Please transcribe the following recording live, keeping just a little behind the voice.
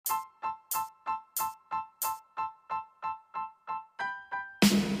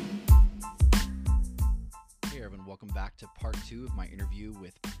back to part 2 of my interview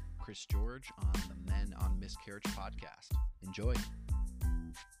with Chris George on the Men on Miscarriage podcast. Enjoy.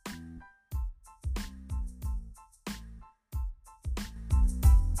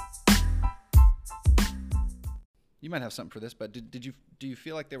 You might have something for this, but do you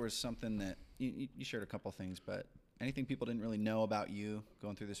feel like there was something that you shared a couple things, but anything people didn't really know about you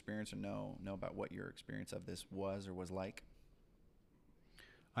going through the experience, or know about what your experience of this was or was like?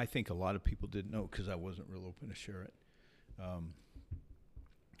 I think a lot of people didn't know because I wasn't real open to share it.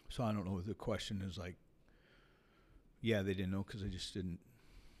 So I don't know if the question is like, yeah, they didn't know because I just didn't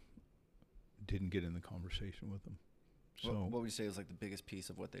get in the conversation with them. So what would you say is like the biggest piece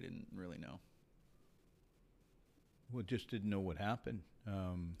of what they didn't really know? Well, just didn't know what happened.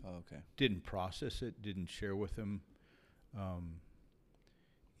 Okay. Didn't process it. Didn't share with them. I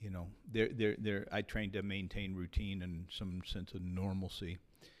trained to maintain routine and some sense of normalcy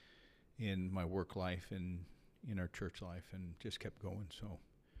in my work life and in our church life, and just kept going. So,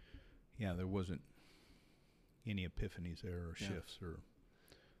 yeah, there wasn't any epiphanies there or shifts or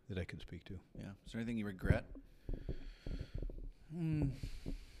that I could speak to. Yeah. Is there anything you regret?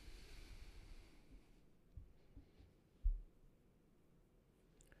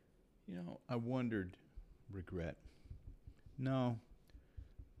 I wondered, regret. No,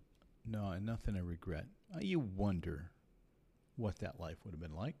 nothing I regret. You wonder what that life would have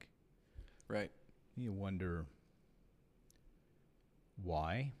been like. Right. You wonder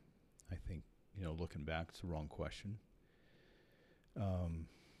why. I think, looking back, it's the wrong question.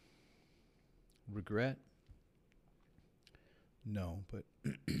 Regret? No, but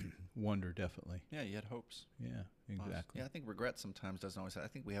wonder definitely. Yeah, you had hopes. Yeah, exactly. Yeah, I think regret sometimes doesn't always. I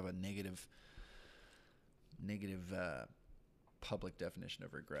think we have a negative public definition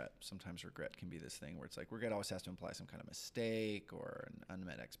of regret. Sometimes regret can be this thing where it's like regret always has to imply some kind of mistake or an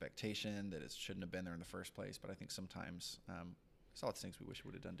unmet expectation that it shouldn't have been there in the first place. But I think sometimes it's all the things we wish we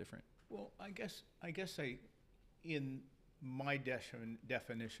would have done different. Well, I guess in my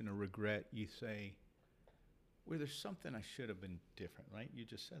definition of regret, you say, well, there's something I should have been different, right? You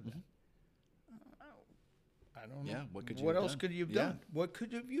just said that. I don't know. Yeah, what else could you have done? What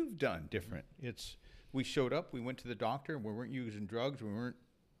could you have done different? We showed up, we went to the doctor, we weren't using drugs, we weren't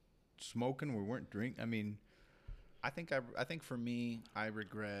smoking, we weren't drinking. I mean, I think for me, I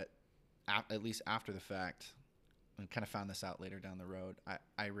regret, at least after the fact, and kind of found this out later down the road,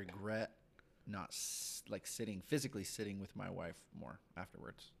 I regret not physically sitting with my wife more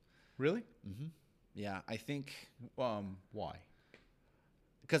afterwards. Really? Mm-hmm. Yeah, I think. Why?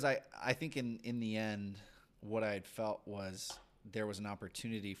 Because I think in the end, what I had felt was there was an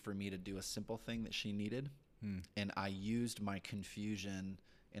opportunity for me to do a simple thing that she needed, and I used my confusion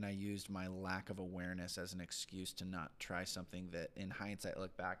and I used my lack of awareness as an excuse to not try something that, in hindsight, I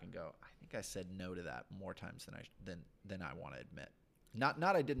look back and go, I think I said no to that more times than I want to admit. Not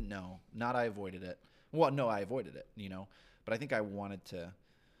I didn't know, not I avoided it. Well, no, I avoided it, but I think I wanted to,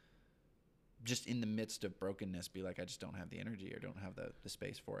 just in the midst of brokenness, be like, I just don't have the energy or don't have the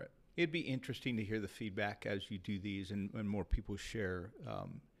space for it. It'd be interesting to hear the feedback as you do these and more people share,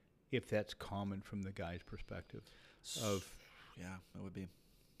 if that's common from the guy's perspective. Yeah, it would be.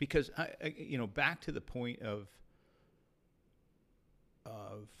 Because, back to the point of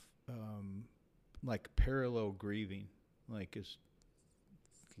like parallel grieving, like is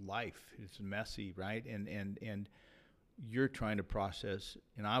life, it's messy, right? And you're trying to process,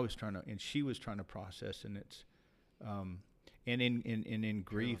 and she was trying to process, and it's, and in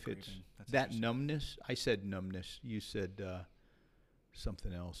grief, it's that numbness. I said numbness. You said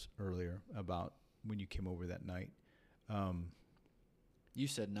something else earlier about when you came over that night. You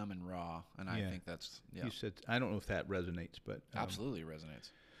said numb and raw, and I think that's, You said, I don't know if that resonates, but absolutely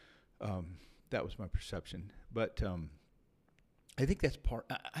resonates. That was my perception, but I think that's part.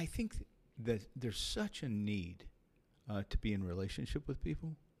 I think that there's such a need to be in relationship with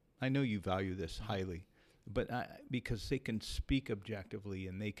people. I know you value this highly, but because they can speak objectively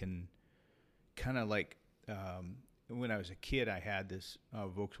and they can kind of like, when I was a kid, I had this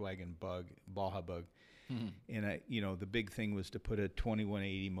Volkswagen Baja Bug. And the big thing was to put a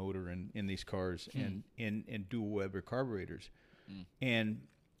 2180 motor in these cars and dual Weber carburetors. And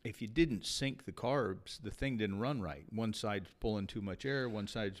if you didn't sync the carbs, the thing didn't run right. One side's pulling too much air, one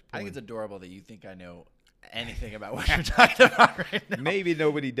side's pulling. I think it's adorable that you think I know anything about what you're talking about right now. Maybe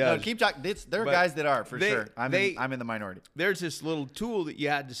nobody does. No, keep talking. There are guys that are, for sure. I'm in the minority. There's this little tool that you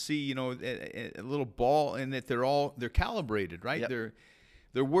had to see, a little ball, and that they're calibrated, right? Yep.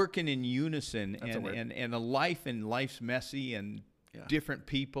 They're working in unison, and life's messy and different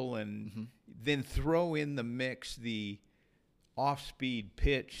people, and then throw in the mix the off-speed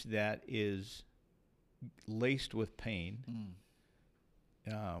pitch that is laced with pain.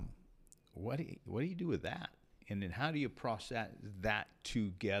 What do you do with that? And then how do you process that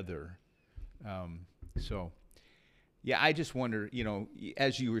together? So, yeah, I just wonder,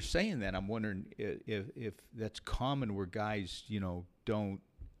 as you were saying that, I'm wondering if that's common where guys,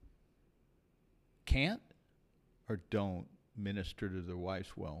 can't or don't minister to their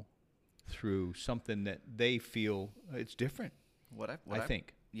wives well through something that they feel it's different. I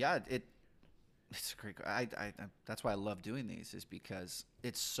think. Yeah, it's a great. I that's why I love doing these, is because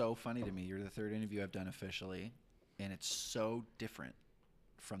it's so funny to me. You're the third interview I've done officially, and it's so different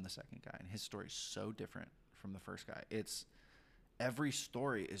from the second guy, and his story is so different from the first guy. Every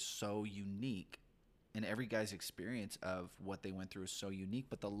story is so unique, and every guy's experience of what they went through is so unique.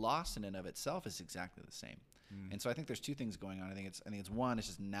 But the loss in and of itself is exactly the same. And so I think there's two things going on. I think it's one, it's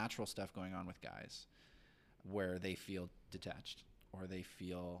just natural stuff going on with guys, where they feel detached or they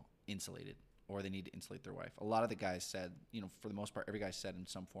feel insulated, or they need to insulate their wife. A lot of the guys said, for the most part, every guy said in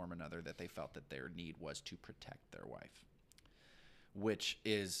some form or another that they felt that their need was to protect their wife, which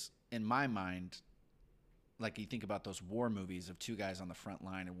is, in my mind, like you think about those war movies of two guys on the front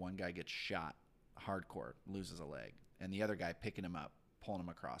line and one guy gets shot hardcore, loses a leg, and the other guy picking him up, pulling him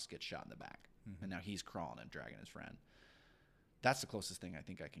across, gets shot in the back. And now he's crawling and dragging his friend. That's the closest thing I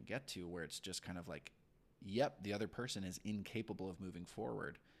think I can get to, where it's just kind of like, yep, the other person is incapable of moving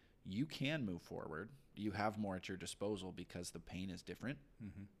forward. You can move forward. You have more at your disposal because the pain is different,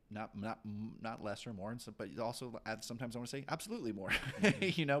 not less or more, but also sometimes I want to say absolutely more,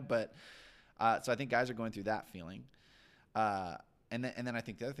 But so I think guys are going through that feeling, and then I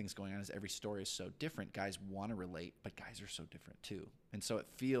think the other thing's going on is every story is so different. Guys want to relate, but guys are so different too, and so it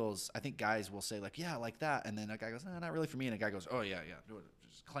feels. I think guys will say like, yeah, like that, and then a guy goes, no, not really for me, and a guy goes, oh yeah,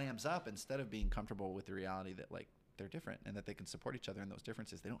 just clams up instead of being comfortable with the reality that like they're different and that they can support each other in those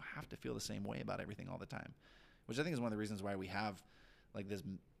differences. They don't have to feel the same way about everything all the time, which I think is one of the reasons why we have like this,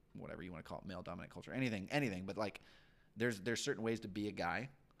 whatever you want to call it, male dominant culture, anything, but like there's certain ways to be a guy,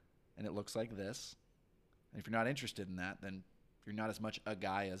 and it looks like this. And if you're not interested in that, then you're not as much a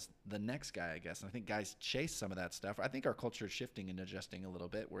guy as the next guy, I guess. And I think guys chase some of that stuff. I think our culture is shifting and adjusting a little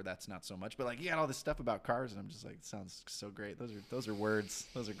bit where that's not so much. But like, you got all this stuff about cars, and I'm just like, it sounds so great. Those are words.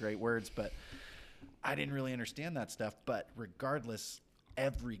 Those are great words. But I didn't really understand that stuff. But regardless,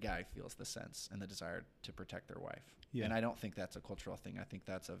 every guy feels the sense and the desire to protect their wife. Yeah. And I don't think that's a cultural thing. I think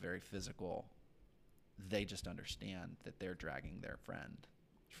that's a very physical. They just understand that they're dragging their friend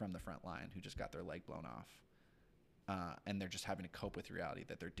from the front line who just got their leg blown off. And they're just having to cope with reality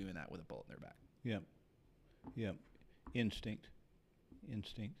that they're doing that with a bullet in their back. Yep. Instinct.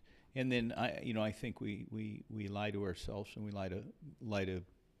 And then I think we lie to ourselves, and we lie to.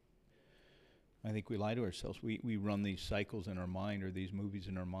 I think we lie to ourselves. We run these cycles in our mind, or these movies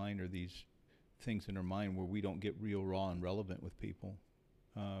in our mind, or these things in our mind where we don't get real, raw, and relevant with people.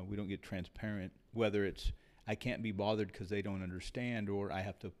 We don't get transparent. Whether it's I can't be bothered because they don't understand, or I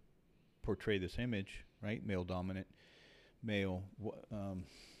have to portray this image, right? Male dominant. Male, I don't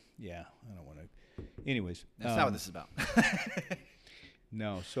want to. Anyways, that's not what this is about.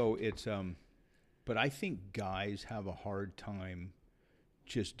 No, so it's. But I think guys have a hard time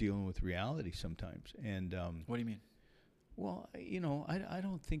just dealing with reality sometimes. And what do you mean? Well, I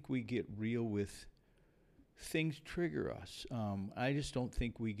don't think we get real with things. Trigger us. I just don't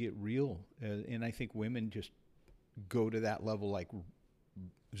think we get real, and I think women just go to that level like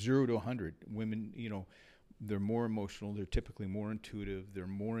 0 to 100. Women, they're more emotional. They're typically more intuitive. They're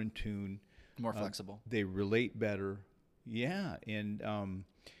more in tune. More flexible. They relate better. Yeah. And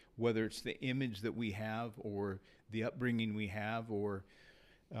whether it's the image that we have or the upbringing we have or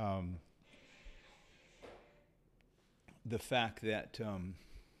the fact that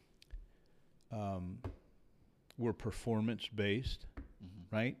we're performance-based,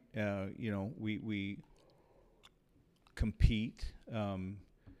 right? We compete.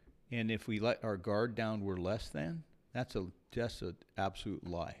 And if we let our guard down, we're less than. That's just an absolute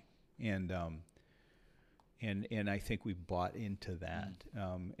lie, and I think we bought into that,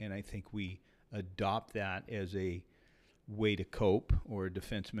 and I think we adopt that as a way to cope or a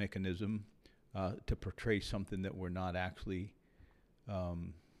defense mechanism to portray something that we're not actually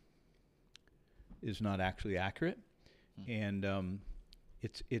is not actually accurate, and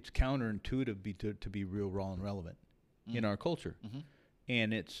it's counterintuitive to be real, raw, and relevant in our culture,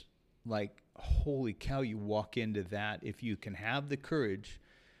 and it's like, holy cow, you walk into that. If you can have the courage,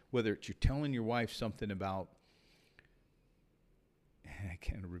 whether it's you're telling your wife something about, I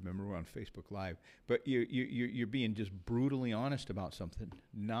can't remember, we're on Facebook Live, but you're being just brutally honest about something,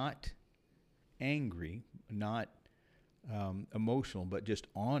 not angry, not emotional, but just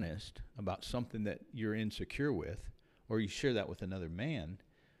honest about something that you're insecure with, or you share that with another man,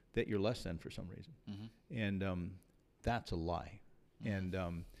 that you're less than for some reason. And that's a lie. And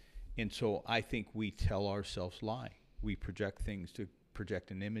so I think we tell ourselves lie. We project things to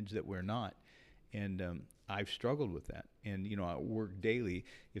project an image that we're not. And I've struggled with that. And, you know, I work daily.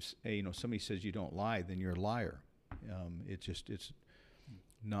 If, you know, somebody says you don't lie, then you're a liar. It's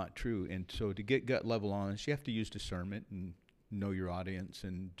not true. And so to get gut level honest, you have to use discernment and know your audience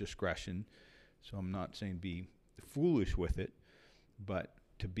and discretion. So I'm not saying be foolish with it, but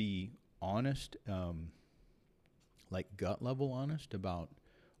to be honest, like gut level honest about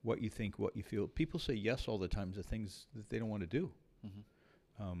what you think, what you feel. People say yes all the time to things that they don't want to do.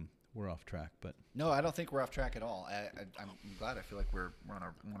 We're off track, but no, I don't think we're off track at all. I'm glad. I feel like we're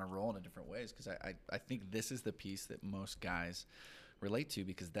on a roll in different ways, because I think this is the piece that most guys relate to,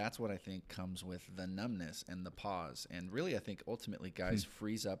 because that's what I think comes with the numbness and the pause. And really, I think ultimately guys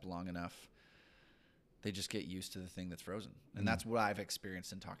freeze up long enough, they just get used to the thing that's frozen. And that's what I've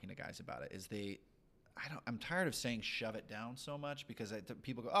experienced in talking to guys about it, is I'm tired of saying shove it down so much, because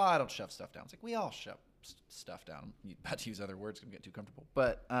people go, oh, I don't shove stuff down. It's like, we all shove stuff down. I'm about to use other words, I'm getting too comfortable.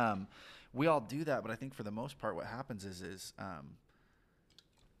 But we all do that. But I think for the most part, what happens is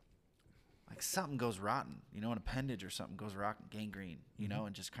like something goes rotten, you know, an appendage or something goes rotten, gangrene, you know,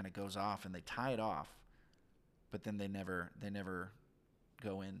 and just kind of goes off, and they tie it off, but then they never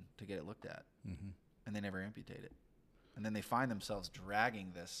go in to get it looked at, and they never amputate it, and then they find themselves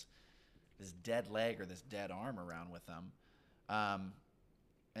dragging this dead leg or this dead arm around with them,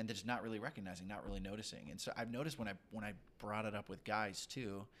 and they're just not really recognizing, not really noticing. And so I've noticed when I brought it up with guys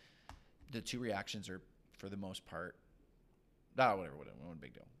too, the two reactions are, for the most part, whatever, wasn't a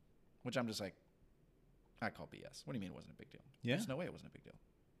big deal. Which I'm just like, I call BS. What do you mean it wasn't a big deal? Yeah. There's no way it wasn't a big deal.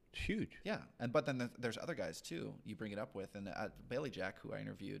 It's huge. Yeah. But then there's other guys too you bring it up with. And Bailey Jack, who I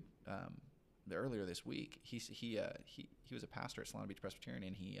interviewed earlier this week, he was a pastor at Solana Beach Presbyterian,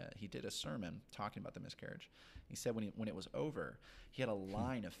 and he did a sermon talking about the miscarriage. He said when it was over, he had a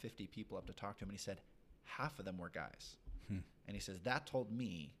line of 50 people up to talk to him, and he said half of them were guys. And he says, that told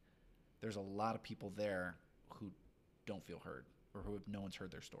me there's a lot of people there who don't feel heard, or who no one's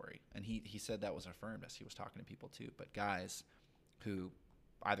heard their story. And he said that was affirmed as he was talking to people too. But guys who,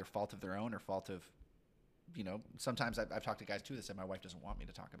 either fault of their own or fault of, you know, sometimes I've talked to guys too that said, my wife doesn't want me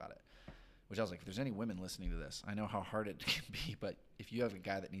to talk about it. Which I was like, if there's any women listening to this, I know how hard it can be, but if you have a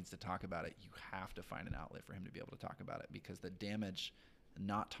guy that needs to talk about it, you have to find an outlet for him to be able to talk about it, because the damage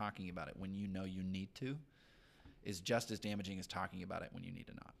not talking about it when you know you need to is just as damaging as talking about it when you need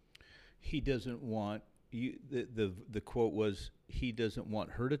to not. He doesn't want you. The quote was, he doesn't want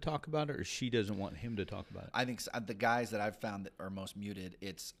her to talk about it, or she doesn't want him to talk about it. I think the guys that I've found that are most muted,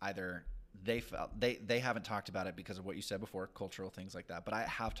 it's either they haven't talked about it because of what you said before, cultural things like that. But I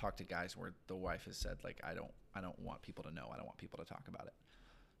have talked to guys where the wife has said, like, I don't want people to know. I don't want people to talk about it.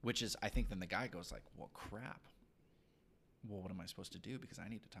 Which is, I think then the guy goes like, well, crap. Well, what am I supposed to do? Because I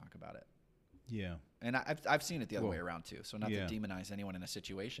need to talk about it. Yeah. And I've seen it the other way around too. So not to demonize anyone in a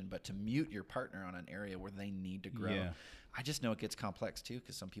situation, but to mute your partner on an area where they need to grow. Yeah. I just know it gets complex too,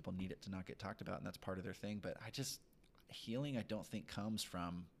 because some people need it to not get talked about, and that's part of their thing. But healing, I don't think comes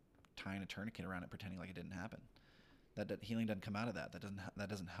from tying a tourniquet around it, pretending like it didn't happen. That healing doesn't come out of that. That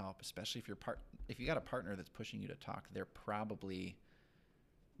doesn't help, especially if you got a partner that's pushing you to talk. They're probably,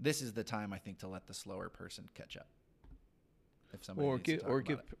 this is the time, I think, to let the slower person catch up. If somebody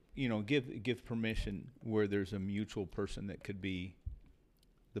give permission where there's a mutual person that could be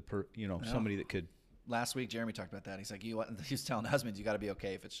somebody that could. Last week, Jeremy talked about that. He's like, he's telling husbands, you got to be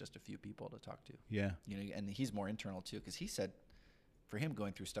okay if it's just a few people to talk to. Yeah. You know, and he's more internal too, because he said, for him,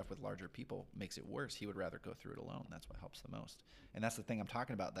 going through stuff with larger people makes it worse. He would rather go through it alone. That's what helps the most. And that's the thing I'm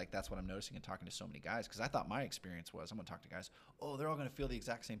talking about. Like, that's what I'm noticing and talking to so many guys, because I thought my experience was, I'm going to talk to guys, they're all going to feel the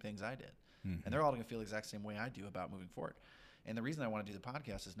exact same things I did. And they're all going to feel the exact same way I do about moving forward. And the reason I want to do the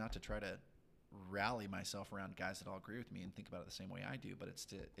podcast is not to try to rally myself around guys that all agree with me and think about it the same way I do, but it's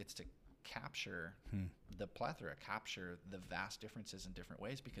to capture the plethora, capture the vast differences in different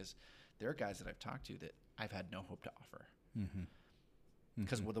ways, because there are guys that I've talked to that I've had no hope to offer.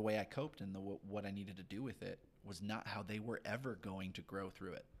 Because the way I coped and what I needed to do with it was not how they were ever going to grow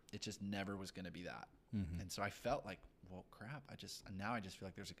through it. It just never was going to be that. And so I felt like, well, crap, now I just feel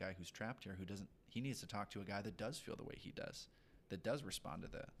like there's a guy who's trapped here he needs to talk to a guy that does feel the way he does, that does respond to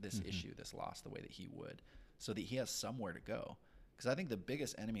this issue, this loss, the way that he would, so that he has somewhere to go. Because I think the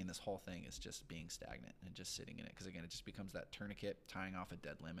biggest enemy in this whole thing is just being stagnant and just sitting in it. Because again, it just becomes that tourniquet, tying off a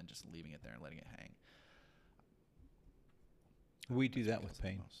dead limb and just leaving it there and letting it hang. We do that with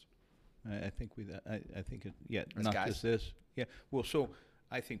pain. I think I think it, yeah, As not guys? just this. Yeah. Well, so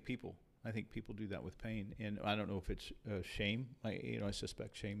I think people do that with pain, and I don't know if it's shame. I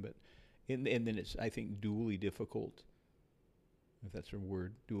suspect shame, but and then it's, I think, dually difficult, if that's a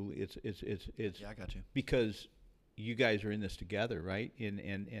word. Dually, it's Yeah, I got you. because you guys are in this together, right?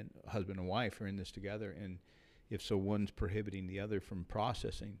 And husband and wife are in this together, and if so, one's prohibiting the other from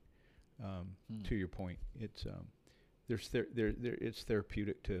processing. To your point, it's it's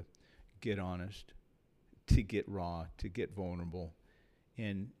therapeutic to get honest, to get raw, to get vulnerable,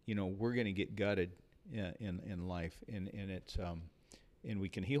 and we're going to get gutted in life, and it's and we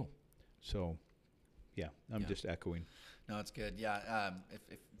can heal. So, yeah, I'm Yeah. just echoing. No, it's good. Yeah.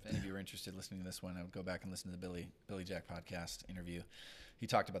 If any of you are interested in listening to this one, I would go back and listen to the Billy Jack podcast interview. He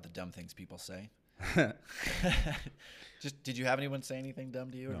talked about the dumb things people say. Just, did you have anyone say anything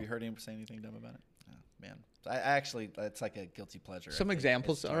dumb to you? No. Have you heard anyone say anything dumb about it? Oh, man. I actually, it's like a guilty pleasure. Some I think.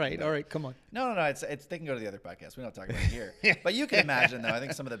 examples. It's All right, talking about- come on. No. It's they can go to the other podcast. We don't talk about it here. But you can imagine, though. I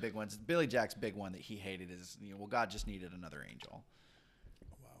think some of the big ones. Billy Jack's big one that he hated is, well, God just needed another angel.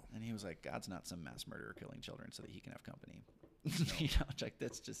 Wow. And he was like, God's not some mass murderer killing children so that he can have company. No. Like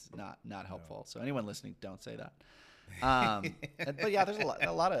that's just not helpful. No. So anyone listening, don't say that. But yeah, there's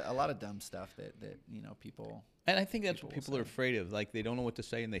a lot of dumb stuff that people. And I think that's people what people will are say. afraid of. Like, they don't know what to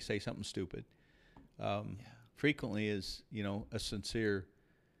say, and they say something stupid. Frequently is a sincere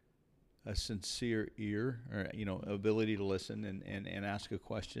ear, or ability to listen and ask a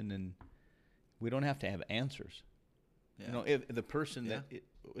question, and we don't have to have answers. Yeah. If the person that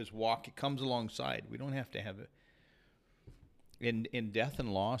comes alongside, we don't have to have it. In death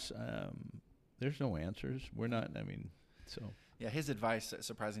and loss, there's no answers. We're not. So. Yeah, his advice,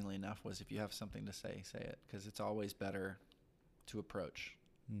 surprisingly enough, was if you have something to say, say it, because it's always better to approach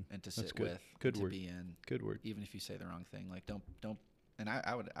and to sit good. with, Good to word. be in. Good word. Even if you say the wrong thing, like don't. And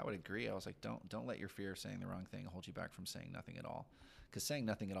I would agree. I was like, don't let your fear of saying the wrong thing hold you back from saying nothing at all, because saying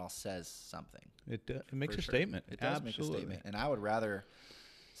nothing at all says something. It makes a sure. statement. It does Absolutely. make a statement, and I would rather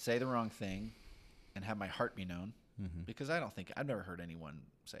say the wrong thing and have my heart be known. Because I've never heard anyone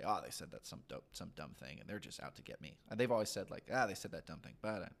say, oh, they said that some dumb thing and they're just out to get me. And they've always said like, they said that dumb thing, but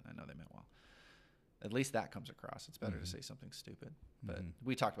I know they meant well. At least that comes across. It's better to say something stupid. But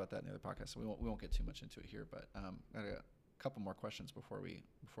we talked about that in the other podcast, so we won't get too much into it here. But I got a couple more questions before we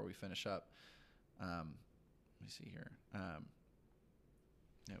finish up. Let me see here.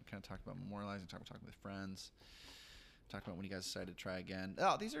 We kind of talked about memorializing, talking with friends. Talk about when you guys decided to try again.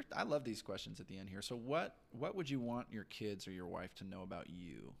 Oh, I love these questions at the end here. So what would you want your kids or your wife to know about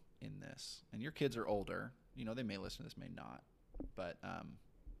you in this? And your kids are older. They may listen to this, may not. But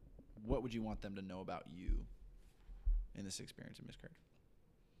what would you want them to know about you in this experience of miscarriage?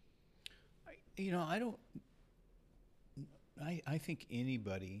 I think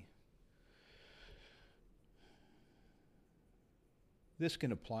anybody, this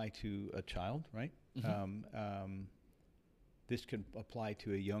can apply to a child, right? Mm-hmm. This can apply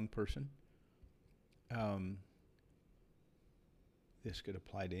to a young person. This could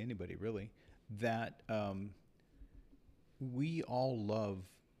apply to anybody, really. That we all love.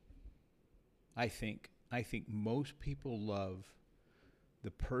 I think most people love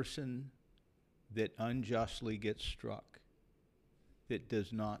the person that unjustly gets struck, that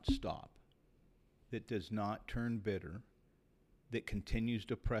does not stop, that does not turn bitter, that continues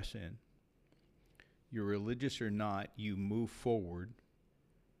to press in. You're religious or not, you move forward,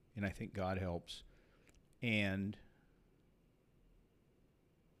 and I think God helps. And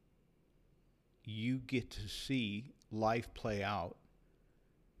you get to see life play out,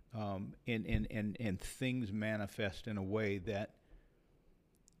 and things manifest in a way that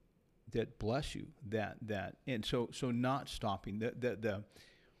bless you. And so not stopping the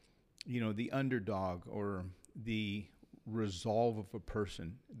underdog, or the resolve of a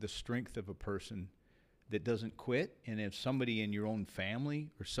person, the strength of a person that doesn't quit. And if somebody in your own family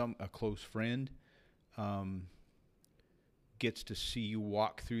or a close friend gets to see you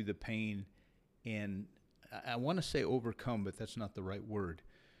walk through the pain, and I want to say overcome, but that's not the right word.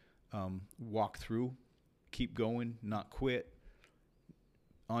 Walk through, keep going, not quit,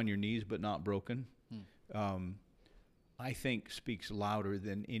 on your knees but not broken. I think speaks louder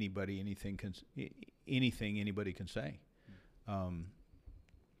than anything anybody can say.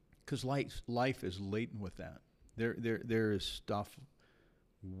 Because life is laden with that. There is stuff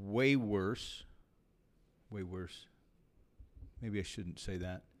way worse. Maybe I shouldn't say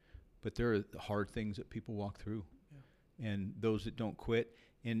that, but there are hard things that people walk through, and those that don't quit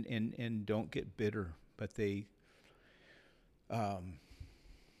and don't get bitter, but they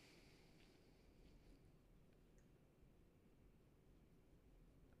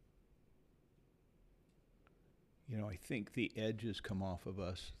I think the edges come off of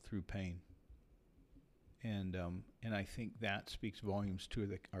us through pain. And I think that speaks volumes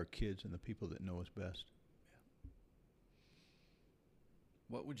to our kids and the people that know us best.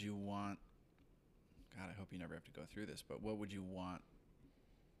 What would you want? God, I hope you never have to go through this, but what would you want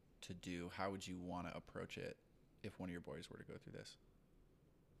to do? How would you want to approach it if one of your boys were to go through this?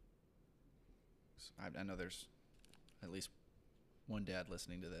 I know there's at least one dad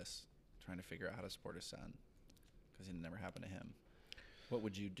listening to this trying to figure out how to support his son because it never happened to him. What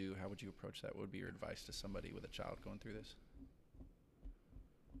would you do? How would you approach that? What would be your advice to somebody with a child going through this?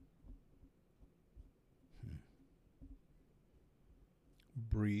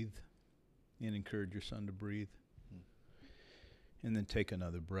 Breathe and encourage your son to breathe. And then take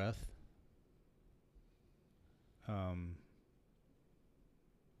another breath.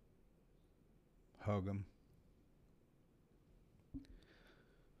 Hug him.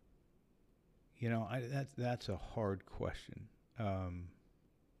 That's a hard question.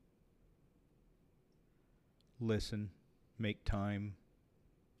 Listen, make time.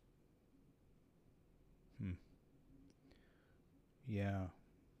 Yeah,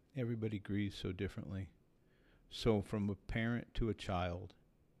 everybody grieves so differently. So from a parent to a child,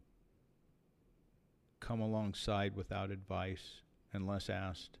 come alongside without advice unless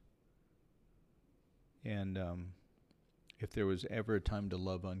asked. And if there was ever a time to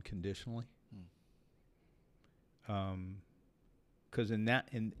love unconditionally, because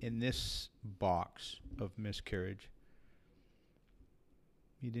in this box of miscarriage,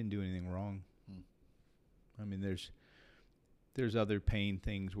 you didn't do anything wrong. I mean, there's other pain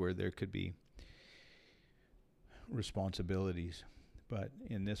things where there could be responsibilities, but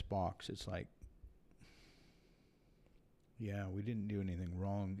in this box, it's like, yeah, we didn't do anything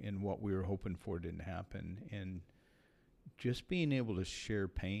wrong, and what we were hoping for didn't happen. And just being able to share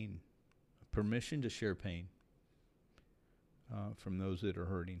pain, permission to share pain from those that are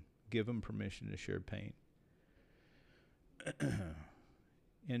hurting. Give them permission to share pain.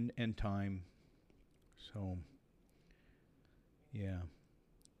 and time. So, yeah.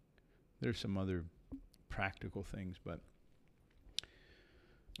 There's some other practical things, but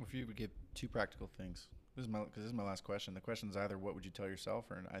if you would give two practical things, this is my last question. The question is either what would you tell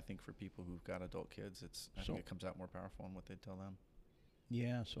yourself, or I think for people who've got adult kids, I think it comes out more powerful in what they tell them.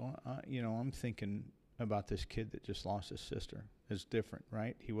 Yeah, so I'm thinking about this kid that just lost his sister. It's different,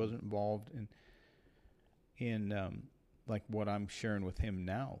 right? He wasn't involved in like what I'm sharing with him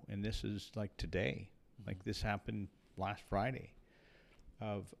now, and this is like today. Mm-hmm. Like this happened last Friday.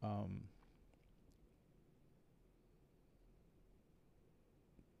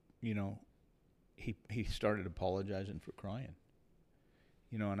 He started apologizing for crying.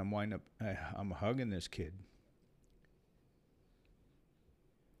 And I'm hugging this kid.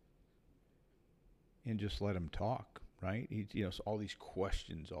 And just let him talk, right? So all these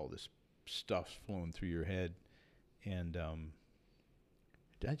questions, all this stuff's flowing through your head. And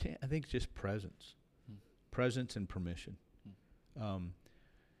I think it's just presence. Presence and permission. And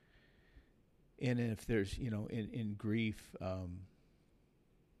if there's, in grief,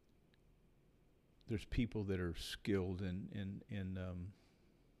 there's people that are skilled in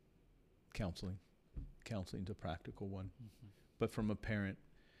counseling. Counseling's a practical one. Mm-hmm. But from a parent,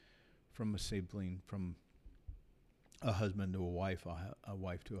 from a sibling, from a husband to a wife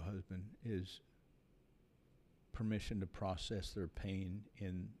to a husband, is permission to process their pain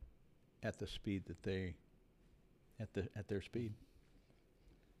at the speed that at their speed.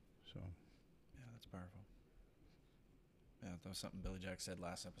 So, yeah, that's powerful. Yeah, that was something Billy Jack said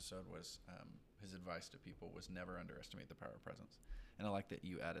last episode. Was his advice to people was never underestimate the power of presence. And I like that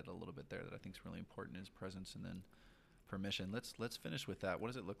you added a little bit there that I think is really important, is presence and then permission. Let's finish with that. What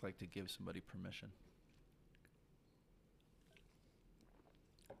does it look like to give somebody permission?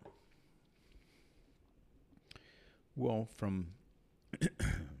 Well, from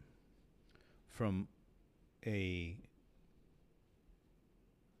a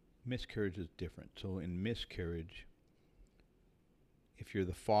miscarriage is different. So in miscarriage, if you're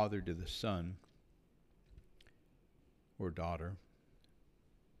the father to the son or daughter,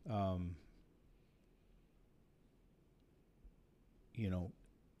 how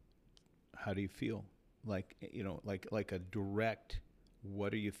do you feel? Like a direct,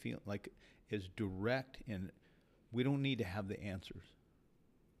 what are you feeling? Like is direct, and we don't need to have the answers.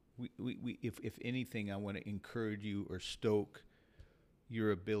 We if anything, I want to encourage you or stoke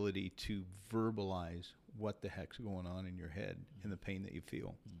your ability to verbalize what the heck's going on in your head and the pain that you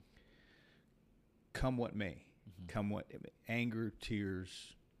feel. Come what may, come what, anger,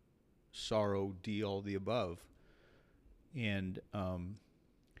 tears, sorrow, all the above, and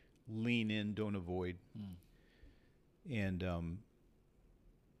lean in, don't avoid. And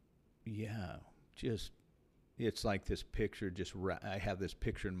yeah, just it's like this picture. I have this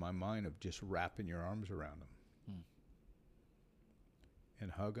picture in my mind of just wrapping your arms around them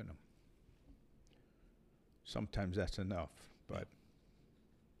and hugging them. Sometimes that's enough, but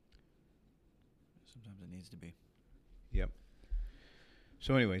sometimes it needs to be. Yep.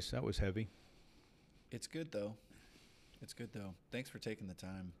 So anyways, that was heavy. It's good though. Thanks for taking the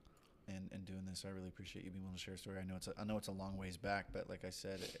time and doing this. I really appreciate you being willing to share a story. I know it's a long ways back, but like I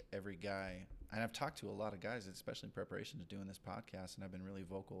said, every guy, and I've talked to a lot of guys, especially in preparation to doing this podcast, and I've been really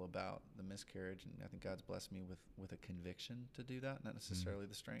vocal about the miscarriage, and I think God's blessed me with a conviction to do that, not necessarily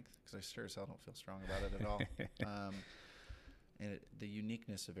the strength, because I sure as hell don't feel strong about it at all. And the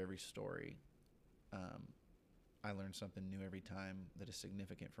uniqueness of every story, I learn something new every time that is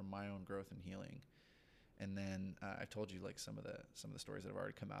significant for my own growth and healing. And then I've told you like some of the stories that have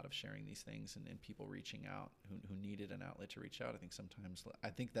already come out of sharing these things and people reaching out who needed an outlet to reach out. I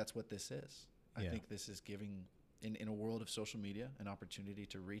think that's what this is. I think this is giving, in a world of social media, an opportunity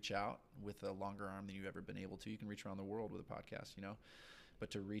to reach out with a longer arm than you've ever been able to. You can reach around the world with a podcast, but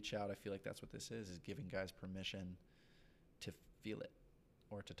to reach out, I feel like that's what this is giving guys permission to feel it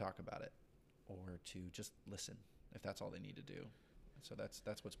or to talk about it or to just listen if that's all they need to do. So that's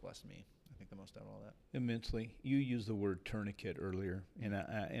what's blessed me, I think, the most out of all that. Immensely. You used the word tourniquet earlier, and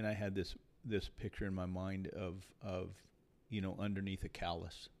I had this picture in my mind of underneath a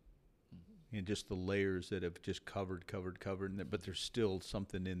callus, and just the layers that have just covered, but there's still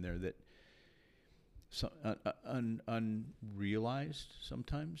something in there that unrealized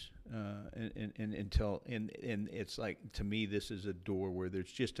sometimes, and it's like, to me, this is a door where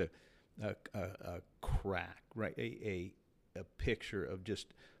there's just a crack, right? A picture of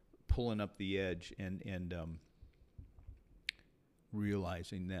just pulling up the edge and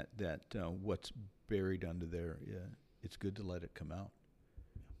realizing that what's buried under there, it's good to let it come out.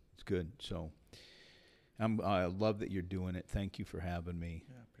 It's good. So I love that you're doing it. Thank you for having me.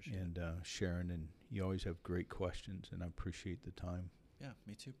 Yeah, appreciate it. And sharing, and you always have great questions, and I appreciate the time. Yeah,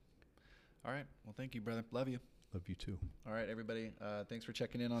 me too. All right. Well, thank you, brother. Love you. Love you too. All right, everybody. Thanks for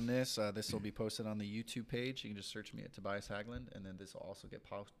checking in on this. This will be posted on the YouTube page. You can just search me at Tobias Haglund, and then this will also get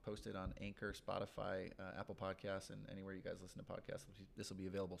posted on Anchor, Spotify, Apple Podcasts, and anywhere you guys listen to podcasts. This will be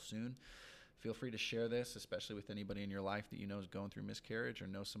available soon. Feel free to share this, especially with anybody in your life that you know is going through miscarriage or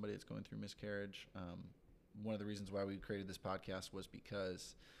know somebody that's going through miscarriage. One of the reasons why we created this podcast was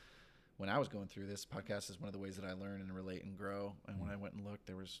because when I was going through this, podcast is one of the ways that I learn and relate and grow. And when I went and looked,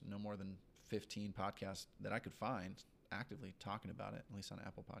 there was no more than 15 podcasts that I could find actively talking about it, at least on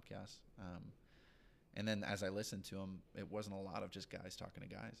Apple Podcasts. And then as I listened to them, it wasn't a lot of just guys talking to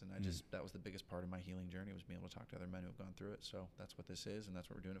guys. And that was the biggest part of my healing journey, was being able to talk to other men who have gone through it. So that's what this is, and that's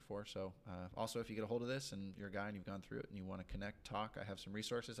what we're doing it for. So also, if you get a hold of this and you're a guy and you've gone through it and you want to connect, talk, I have some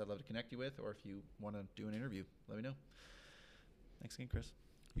resources I'd love to connect you with. Or if you want to do an interview, let me know. Thanks again, Chris.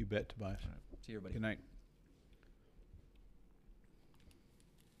 You bet, Tobias. All right. See you, everybody. Good night.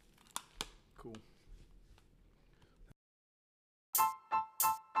 Cool.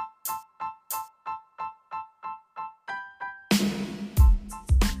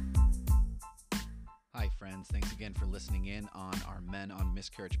 Hi, friends. Thanks again for listening in on our Men on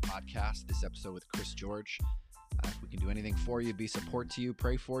Miscarriage podcast, this episode with Chris George. If we can do anything for you, be support to you,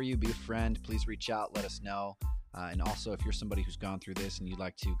 pray for you, be a friend, please reach out, let us know. And also, if you're somebody who's gone through this and you'd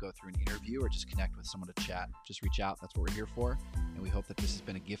like to go through an interview or just connect with someone to chat, just reach out. That's what we're here for. And we hope that this has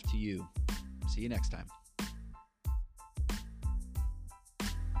been a gift to you. See you next time.